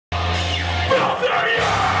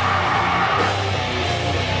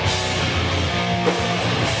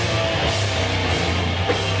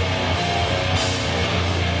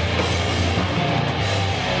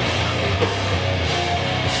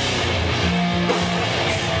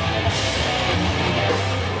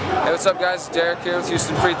What's up, guys? Derek here with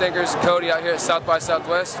Houston Freethinkers. Cody out here at South by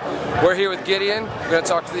Southwest. We're here with Gideon. We're going to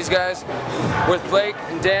talk to these guys. With Blake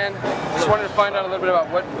and Dan. Just wanted to find out a little bit about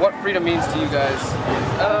what freedom means to you guys.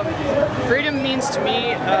 Freedom means to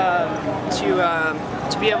me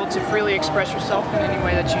to be able to freely express yourself in any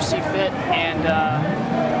way that you see fit, and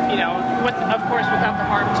you know, of course, without the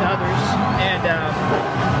harm to others, and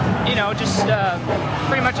you know, just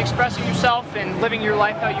pretty much expressing yourself and living your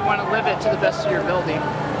life how you want to live it to the best of your ability.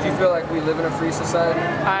 Do you feel like we live in a free society?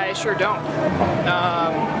 I sure don't.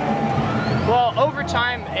 Well, over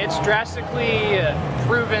time, it's drastically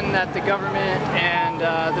proven that the government and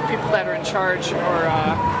the people that are in charge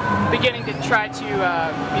are beginning to try to,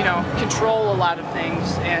 you know, control a lot of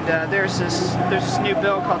things. And there's this new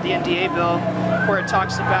bill called the NDA bill, where it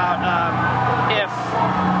talks about if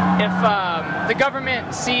the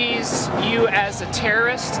government sees you as a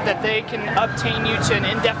terrorist, that they can obtain you to an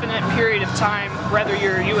indefinite period of time, whether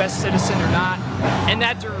you're a U.S. citizen or not. And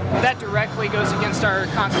that directly goes against our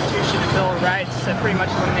Constitution and Bill of Rights. That pretty much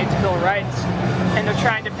eliminates Bill of Rights. And they're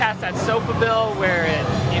trying to pass that SOPA bill, where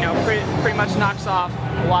it, you know, pretty much knocks off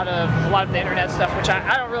a lot of the internet stuff, which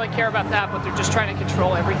I don't really care about that, but they're just trying to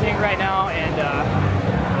control everything right now. And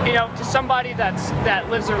you know, to somebody that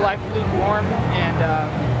lives their life lukewarm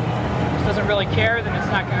and doesn't really care, then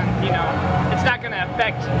it's not going to, you know, it's not going to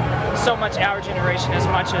affect so much our generation as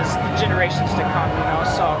much as the generations to come, you know.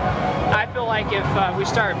 So I feel like if we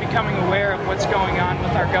start becoming aware of what's going on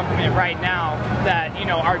with our government right now, that, you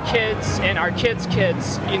know, our kids and our kids'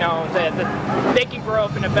 kids, you know, that they can grow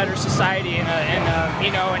up in a better society and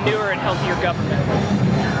you know, a newer and healthier government.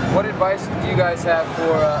 What advice do you guys have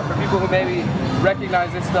for people who maybe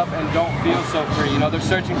recognize this stuff and don't feel so free? You know, they're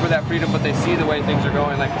searching for that freedom, but they see the way things are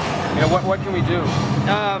going. Like, you know, what can we do?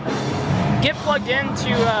 Get plugged into,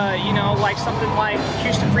 you know, like something like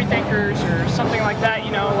Houston Freethinkers or something like that.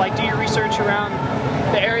 You know, like do your research around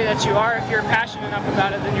the area that you are. If you're passionate enough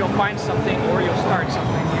about it, then you'll find something or you'll start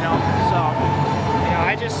something. You know, so.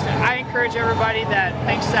 I encourage everybody that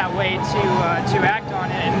thinks that way to act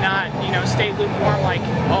on it and not, you know, stay lukewarm like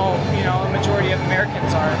you know, the majority of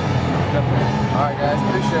Americans are. Definitely. All right, guys,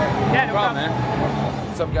 appreciate it. Yeah, no problem, man.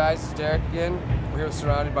 What's up, guys? It's Derek again. We're here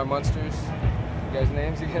surrounded by monsters. You guys'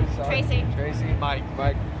 names again? Sorry. Tracy.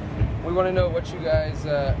 Mike. We want to know what you guys,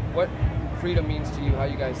 what freedom means to you. How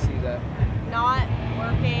you guys see that? Not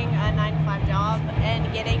working a 9-to-5 job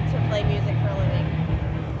and getting to play music for a living.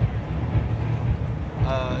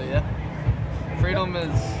 Yeah. Freedom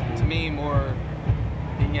is, to me, more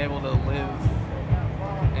being able to live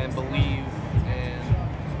and believe and,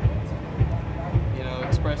 you know,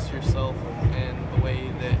 express yourself in the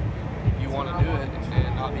way that you want to do it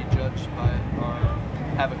and not be judged by it or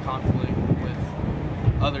have a conflict with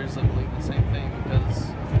others that believe the same thing,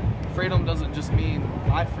 because freedom doesn't just mean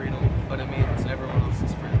my freedom, but it means everyone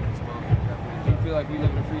else's freedom as well. Do you feel like we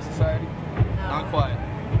live in a free society? No. Not quite.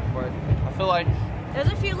 But I feel like there's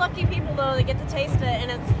a few lucky people though that get to taste it, and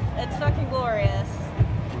it's fucking glorious.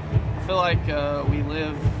 I feel like we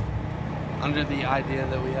live under the idea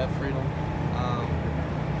that we have freedom.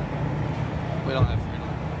 We don't have freedom.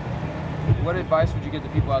 What advice would you give to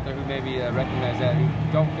people out there who maybe recognize that, who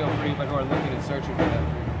don't feel free, but who are looking and searching for that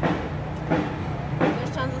freedom?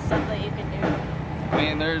 There's tons of stuff that you can do. I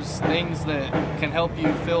mean, there's things that can help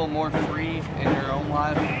you feel more free in your own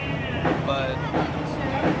life, but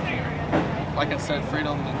like I said,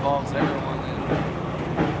 freedom involves everyone, and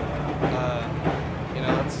you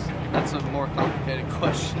know, that's a more complicated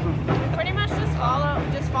question. Pretty much just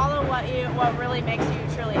follow what really makes you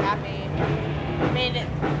truly happy. I mean,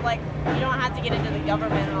 like, you don't have to get into the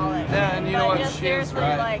government and all that. Yeah, and you know what, just she is seriously,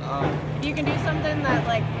 right. like, if you can do something that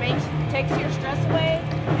like takes your stress away,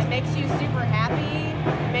 it makes you super happy,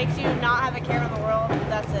 makes you not have a care in the world.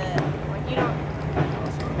 That's it. Like, you don't.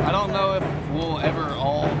 I don't know if we'll ever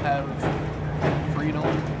all have freedom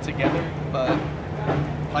together, but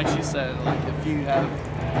like she said, like if you have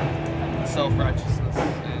self-righteousness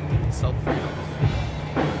and self-freedom,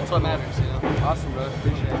 that's what matters, you know. Awesome, bro.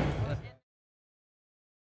 Appreciate it.